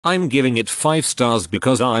I'm giving it 5 stars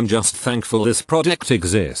because I'm just thankful this product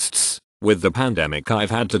exists. With the pandemic I've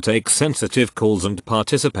had to take sensitive calls and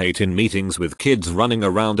participate in meetings with kids running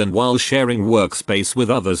around and while sharing workspace with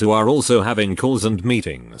others who are also having calls and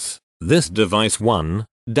meetings. This device 1.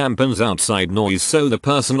 Dampens outside noise so the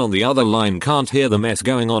person on the other line can't hear the mess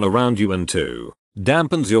going on around you, and 2.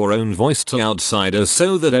 Dampens your own voice to outsiders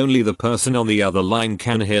so that only the person on the other line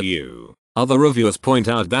can hear you. Other reviewers point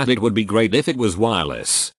out that it would be great if it was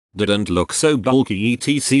wireless, didn't look so bulky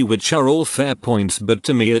etc, which are all fair points, but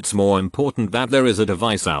to me it's more important that there is a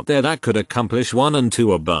device out there that could accomplish 1 and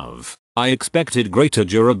 2 above. I expected greater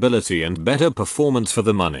durability and better performance for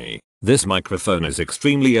the money. This microphone is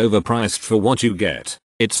extremely overpriced for what you get.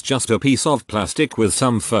 It's just a piece of plastic with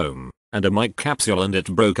some foam and a mic capsule, and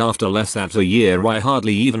it broke after less than a year. I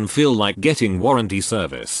hardly even feel like getting warranty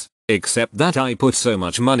service. Except that I put so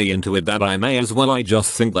much money into it that I may as well. I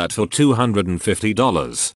just think that for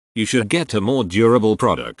 $250, you should get a more durable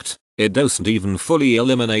product. It doesn't even fully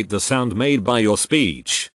eliminate the sound made by your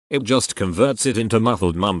speech. It just converts it into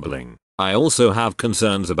muffled mumbling. I also have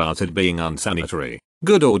concerns about it being unsanitary.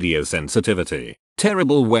 Good audio sensitivity.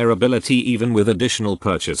 Terrible wearability even with additional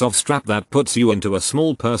purchase of strap that puts you into a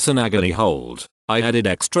small person agony hold. I added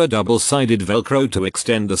extra double-sided velcro to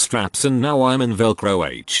extend the straps and now I'm in velcro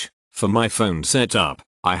H. For my phone setup,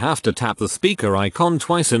 I have to tap the speaker icon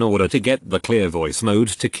twice in order to get the clear voice mode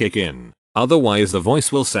to kick in. Otherwise the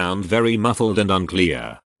voice will sound very muffled and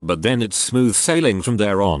unclear. But then it's smooth sailing from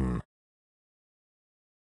there on.